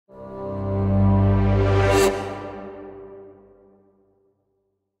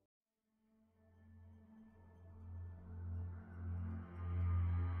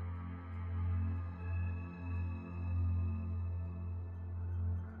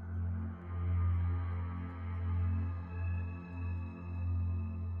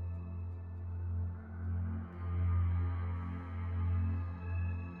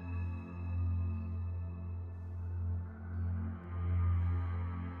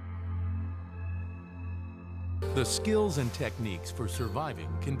The skills and techniques for surviving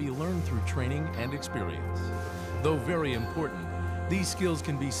can be learned through training and experience. Though very important, these skills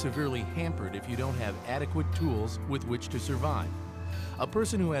can be severely hampered if you don't have adequate tools with which to survive. A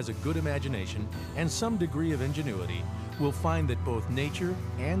person who has a good imagination and some degree of ingenuity will find that both nature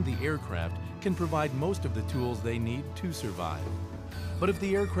and the aircraft can provide most of the tools they need to survive. But if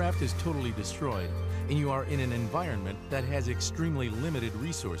the aircraft is totally destroyed and you are in an environment that has extremely limited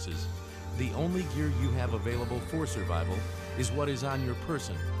resources, the only gear you have available for survival is what is on your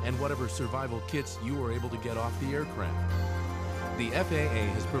person and whatever survival kits you were able to get off the aircraft. The FAA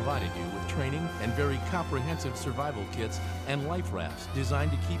has provided you with training and very comprehensive survival kits and life rafts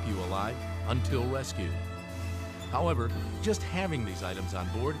designed to keep you alive until rescued. However, just having these items on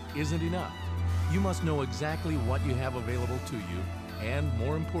board isn't enough. You must know exactly what you have available to you and,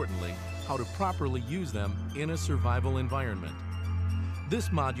 more importantly, how to properly use them in a survival environment. This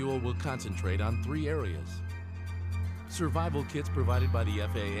module will concentrate on 3 areas: survival kits provided by the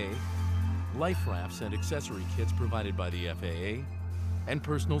FAA, life rafts and accessory kits provided by the FAA, and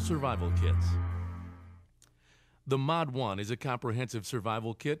personal survival kits. The Mod 1 is a comprehensive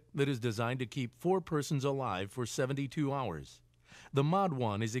survival kit that is designed to keep 4 persons alive for 72 hours. The Mod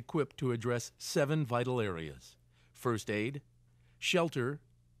 1 is equipped to address 7 vital areas: first aid, shelter,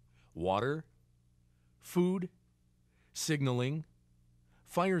 water, food, signaling,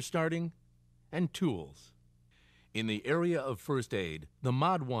 fire starting, and tools. In the area of first aid, the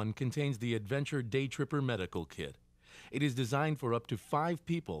Mod 1 contains the Adventure Day Tripper Medical Kit. It is designed for up to 5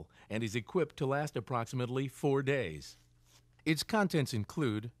 people and is equipped to last approximately 4 days. Its contents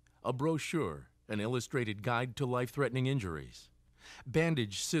include a brochure, an illustrated guide to life-threatening injuries,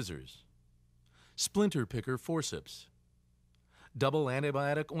 bandage scissors, splinter picker forceps, double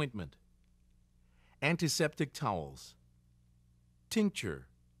antibiotic ointment, antiseptic towels, tincture,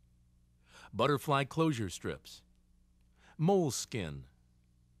 butterfly closure strips, mole skin,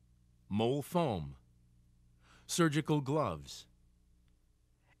 mole foam, surgical gloves,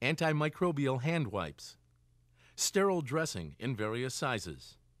 antimicrobial hand wipes, sterile dressing in various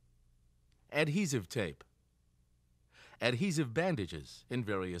sizes, adhesive tape, adhesive bandages in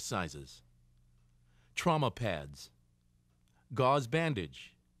various sizes, trauma pads, gauze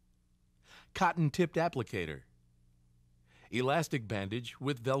bandage, cotton-tipped applicator, elastic bandage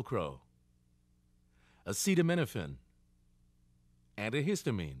with Velcro, acetaminophen,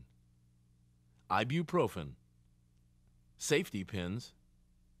 antihistamine, ibuprofen, safety pins,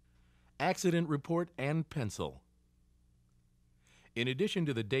 accident report and pencil. In addition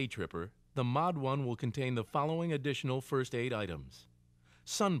to the Day Tripper, the Mod 1 will contain the following additional first aid items: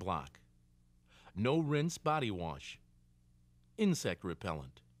 sunblock, no rinse body wash, insect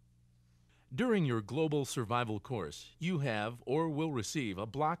repellent. During your global survival course, you have or will receive a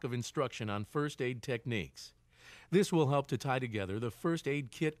block of instruction on first aid techniques. This will help to tie together the first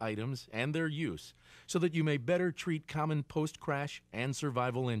aid kit items and their use so that you may better treat common post-crash and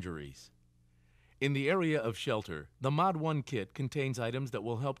survival injuries. In the area of shelter, the Mod 1 kit contains items that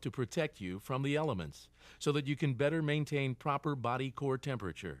will help to protect you from the elements so that you can better maintain proper body core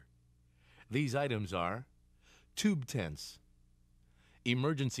temperature. These items are tube tents,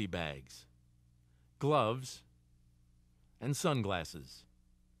 emergency bags, gloves, and sunglasses.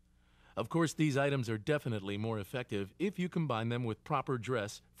 Of course, these items are definitely more effective if you combine them with proper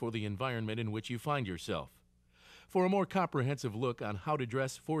dress for the environment in which you find yourself. For a more comprehensive look on how to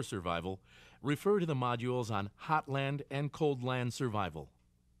dress for survival, refer to the modules on hot land and cold land survival.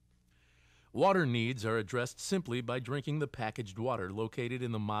 Water needs are addressed simply by drinking the packaged water located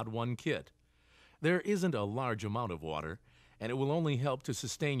in the Mod 1 kit. There isn't a large amount of water, and it will only help to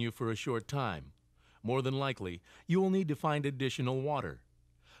sustain you for a short time. More than likely, you will need to find additional water.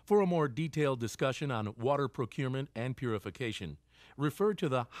 For a more detailed discussion on water procurement and purification, refer to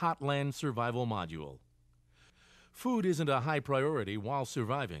the Hot Land Survival module. Food isn't a high priority while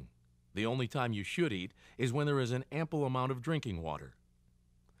surviving. The only time you should eat is when there is an ample amount of drinking water.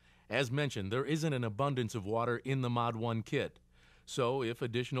 As mentioned, there isn't an abundance of water in the Mod 1 kit, so if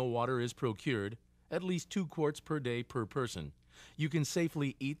additional water is procured, at least 2 quarts per day per person, you can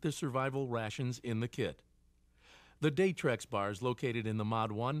safely eat the survival rations in the kit. The Daytrex bars located in the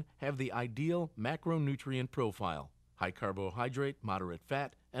Mod 1 have the ideal macronutrient profile: high carbohydrate, moderate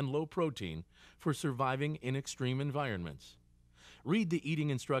fat, and low protein for surviving in extreme environments. Read the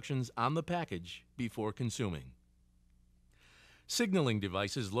eating instructions on the package before consuming. Signaling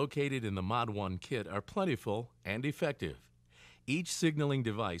devices located in the Mod 1 kit are plentiful and effective. Each signaling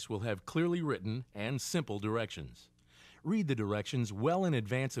device will have clearly written and simple directions. Read the directions well in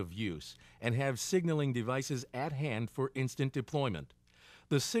advance of use and have signaling devices at hand for instant deployment.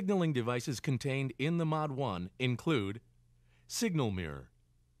 The signaling devices contained in the Mod 1 include signal mirror,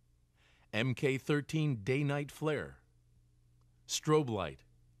 MK13 day-night flare, strobe light,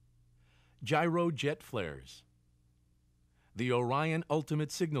 gyro jet flares, the Orion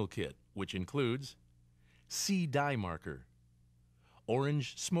Ultimate Signal Kit, which includes C dye marker,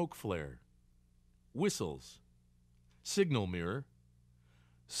 orange smoke flare, whistles, signal mirror,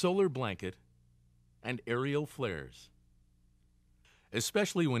 solar blanket, and aerial flares.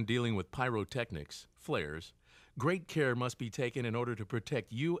 Especially when dealing with pyrotechnics, flares, great care must be taken in order to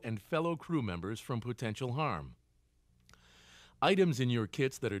protect you and fellow crew members from potential harm. Items in your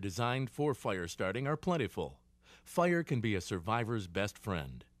kits that are designed for fire starting are plentiful. Fire can be a survivor's best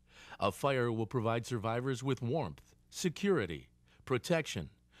friend. A fire will provide survivors with warmth, security, protection,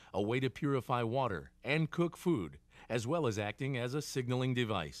 a way to purify water and cook food, as well as acting as a signaling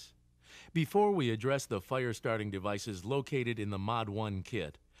device. Before we address the fire starting devices located in the Mod 1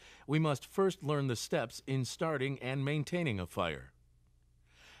 kit, we must first learn the steps in starting and maintaining a fire.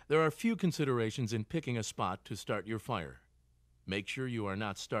 There are a few considerations in picking a spot to start your fire. Make sure you are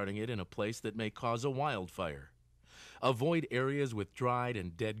not starting it in a place that may cause a wildfire. Avoid areas with dried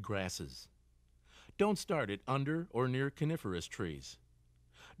and dead grasses. Don't start it under or near coniferous trees.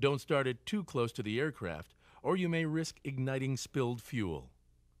 Don't start it too close to the aircraft, or you may risk igniting spilled fuel.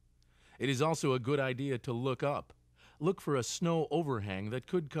 It is also a good idea to look up. Look for a snow overhang that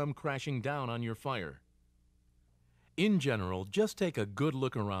could come crashing down on your fire. In general, just take a good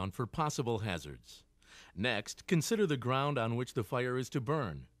look around for possible hazards. Next, consider the ground on which the fire is to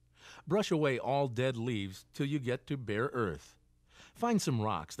burn. Brush away all dead leaves till you get to bare earth. Find some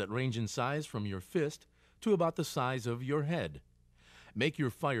rocks that range in size from your fist to about the size of your head. Make your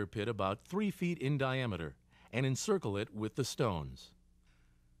fire pit about 3 feet in diameter and encircle it with the stones.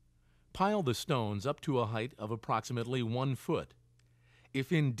 Pile the stones up to a height of approximately 1 foot.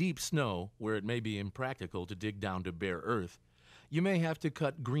 If in deep snow, where it may be impractical to dig down to bare earth, you may have to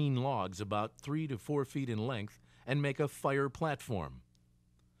cut green logs about 3 to 4 feet in length and make a fire platform.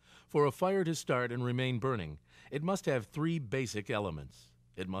 For a fire to start and remain burning, it must have 3 basic elements.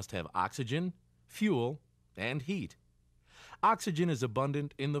 It must have oxygen, fuel, and heat. Oxygen is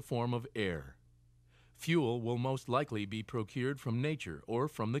abundant in the form of air. Fuel will most likely be procured from nature or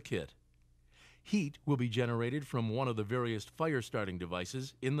from the kit. Heat will be generated from one of the various fire starting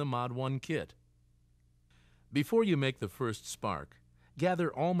devices in the Mod 1 kit. Before you make the first spark,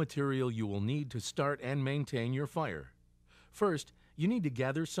 gather all material you will need to start and maintain your fire. First, you need to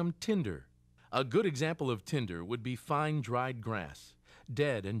gather some tinder. A good example of tinder would be fine dried grass,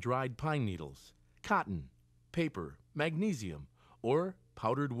 dead and dried pine needles, cotton, paper, magnesium, or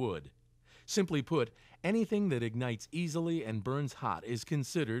powdered wood. Simply put, anything that ignites easily and burns hot is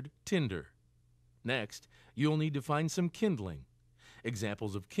considered tinder. Next, you'll need to find some kindling.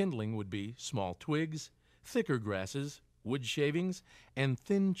 Examples of kindling would be small twigs, thicker grasses, wood shavings, and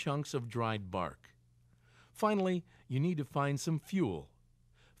thin chunks of dried bark. Finally, you need to find some fuel.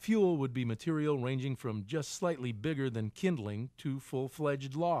 Fuel would be material ranging from just slightly bigger than kindling to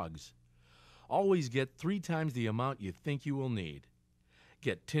full-fledged logs. Always get 3 times the amount you think you will need.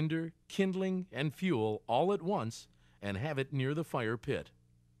 Get tinder, kindling, and fuel all at once and have it near the fire pit.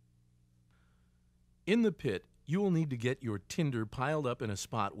 In the pit, you will need to get your tinder piled up in a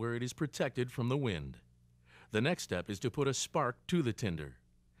spot where it is protected from the wind. The next step is to put a spark to the tinder.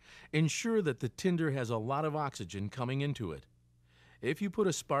 Ensure that the tinder has a lot of oxygen coming into it. If you put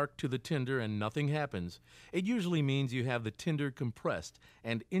a spark to the tinder and nothing happens, it usually means you have the tinder compressed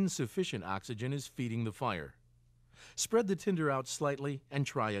and insufficient oxygen is feeding the fire. Spread the tinder out slightly and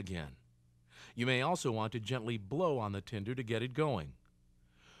try again. You may also want to gently blow on the tinder to get it going.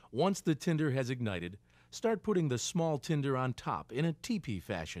 Once the tinder has ignited, start putting the small tinder on top in a teepee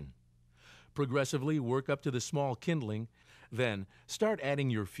fashion. Progressively work up to the small kindling, then start adding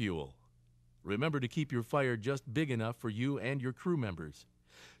your fuel. Remember to keep your fire just big enough for you and your crew members.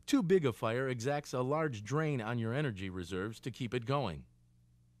 Too big a fire exacts a large drain on your energy reserves to keep it going.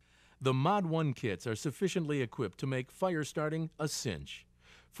 The Mod 1 kits are sufficiently equipped to make fire starting a cinch.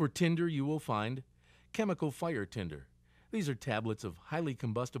 For tinder, you will find chemical fire tinder. These are tablets of highly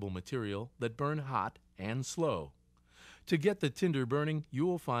combustible material that burn hot and slow. To get the tinder burning, you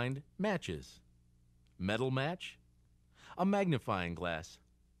will find matches, metal match, a magnifying glass,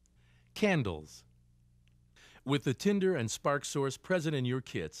 candles. With the tinder and spark source present in your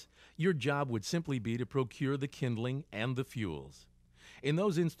kits, your job would simply be to procure the kindling and the fuels. In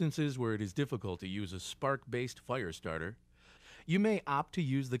those instances where it is difficult to use a spark-based fire starter, you may opt to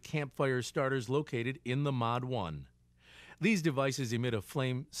use the campfire starters located in the Mod 1. These devices emit a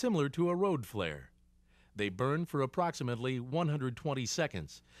flame similar to a road flare. They burn for approximately 120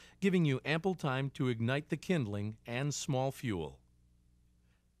 seconds, giving you ample time to ignite the kindling and small fuel.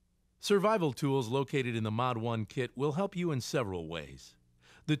 Survival tools located in the Mod 1 kit will help you in several ways.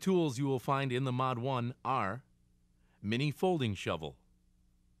 The tools you will find in the Mod 1 are mini folding shovel,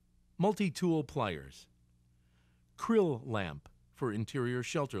 multi-tool pliers, krill lamp for interior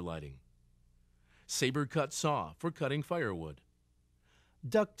shelter lighting, saber cut saw for cutting firewood,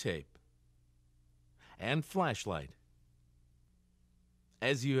 duct tape, and flashlight.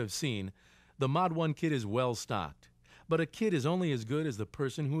 As you have seen, the Mod 1 kit is well stocked, but a kit is only as good as the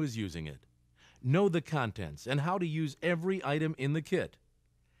person who is using it. Know the contents and how to use every item in the kit.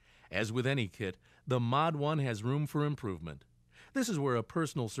 As with any kit, the Mod 1 has room for improvement. This is where a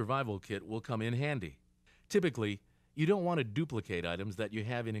personal survival kit will come in handy. Typically, you don't want to duplicate items that you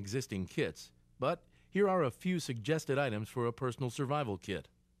have in existing kits, but here are a few suggested items for a personal survival kit.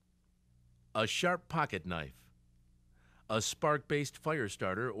 A sharp pocket knife, a spark-based fire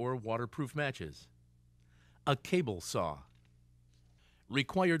starter or waterproof matches, a cable saw,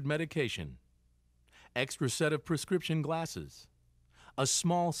 required medication, extra set of prescription glasses, a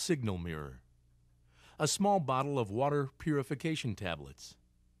small signal mirror, a small bottle of water purification tablets,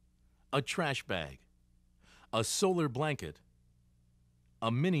 a trash bag, a solar blanket,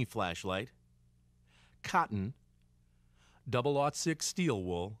 a mini flashlight, cotton, 006 steel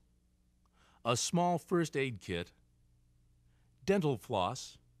wool, a small first aid kit, dental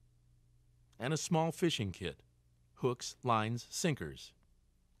floss, and a small fishing kit, hooks, lines, sinkers.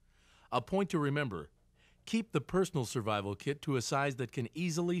 A point to remember, keep the personal survival kit to a size that can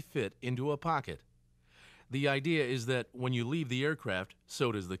easily fit into a pocket. The idea is that when you leave the aircraft,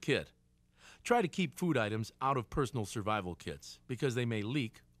 so does the kit. Try to keep food items out of personal survival kits because they may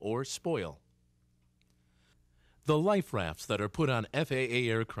leak or spoil. The life rafts that are put on FAA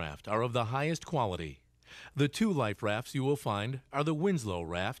aircraft are of the highest quality. The two life rafts you will find are the Winslow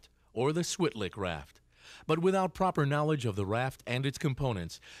raft or the Switlik raft. But without proper knowledge of the raft and its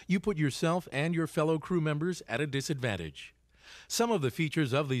components, you put yourself and your fellow crew members at a disadvantage. Some of the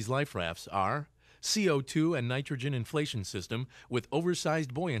features of these life rafts are CO2 and nitrogen inflation system with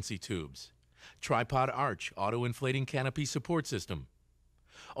oversized buoyancy tubes, tripod arch auto-inflating canopy support system,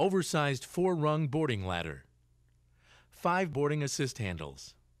 oversized 4-rung boarding ladder, 5 boarding assist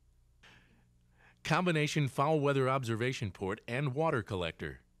handles, combination foul weather observation port and water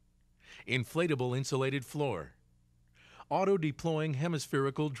collector, inflatable insulated floor, auto-deploying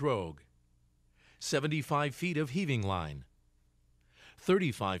hemispherical drogue, 75 feet of heaving line,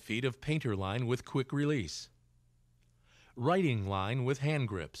 35 feet of painter line with quick release, writing line with hand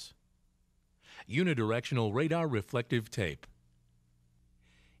grips, unidirectional radar reflective tape.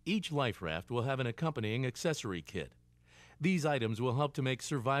 Each life raft will have an accompanying accessory kit. These items will help to make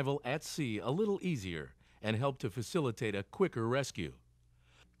survival at sea a little easier and help to facilitate a quicker rescue.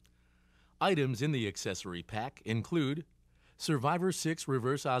 Items in the accessory pack include Survivor 6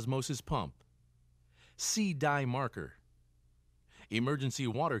 reverse osmosis pump, sea dye marker, emergency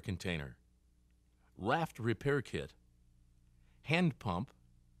water container, raft repair kit, hand pump,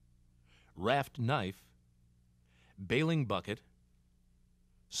 raft knife, bailing bucket,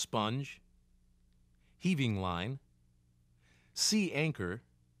 sponge, heaving line, sea anchor,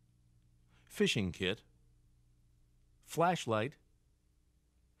 fishing kit, flashlight,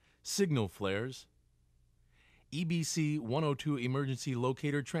 signal flares, EBC 102 emergency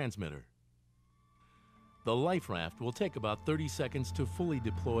locator transmitter. The life raft will take about 30 seconds to fully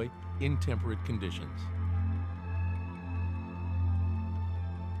deploy in temperate conditions.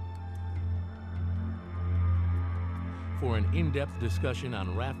 For an in-depth discussion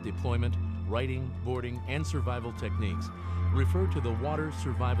on raft deployment, righting, boarding, and survival techniques, refer to the Water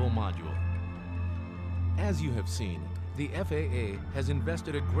Survival Module. As you have seen, the FAA has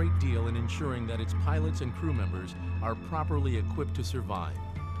invested a great deal in ensuring that its pilots and crew members are properly equipped to survive.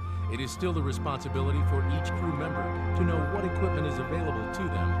 It is still the responsibility for each crew member to know what equipment is available to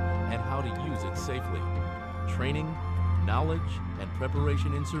them and how to use it safely. Training, knowledge, and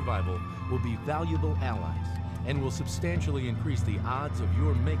preparation in survival will be valuable allies and will substantially increase the odds of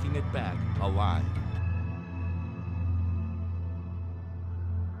your making it back alive.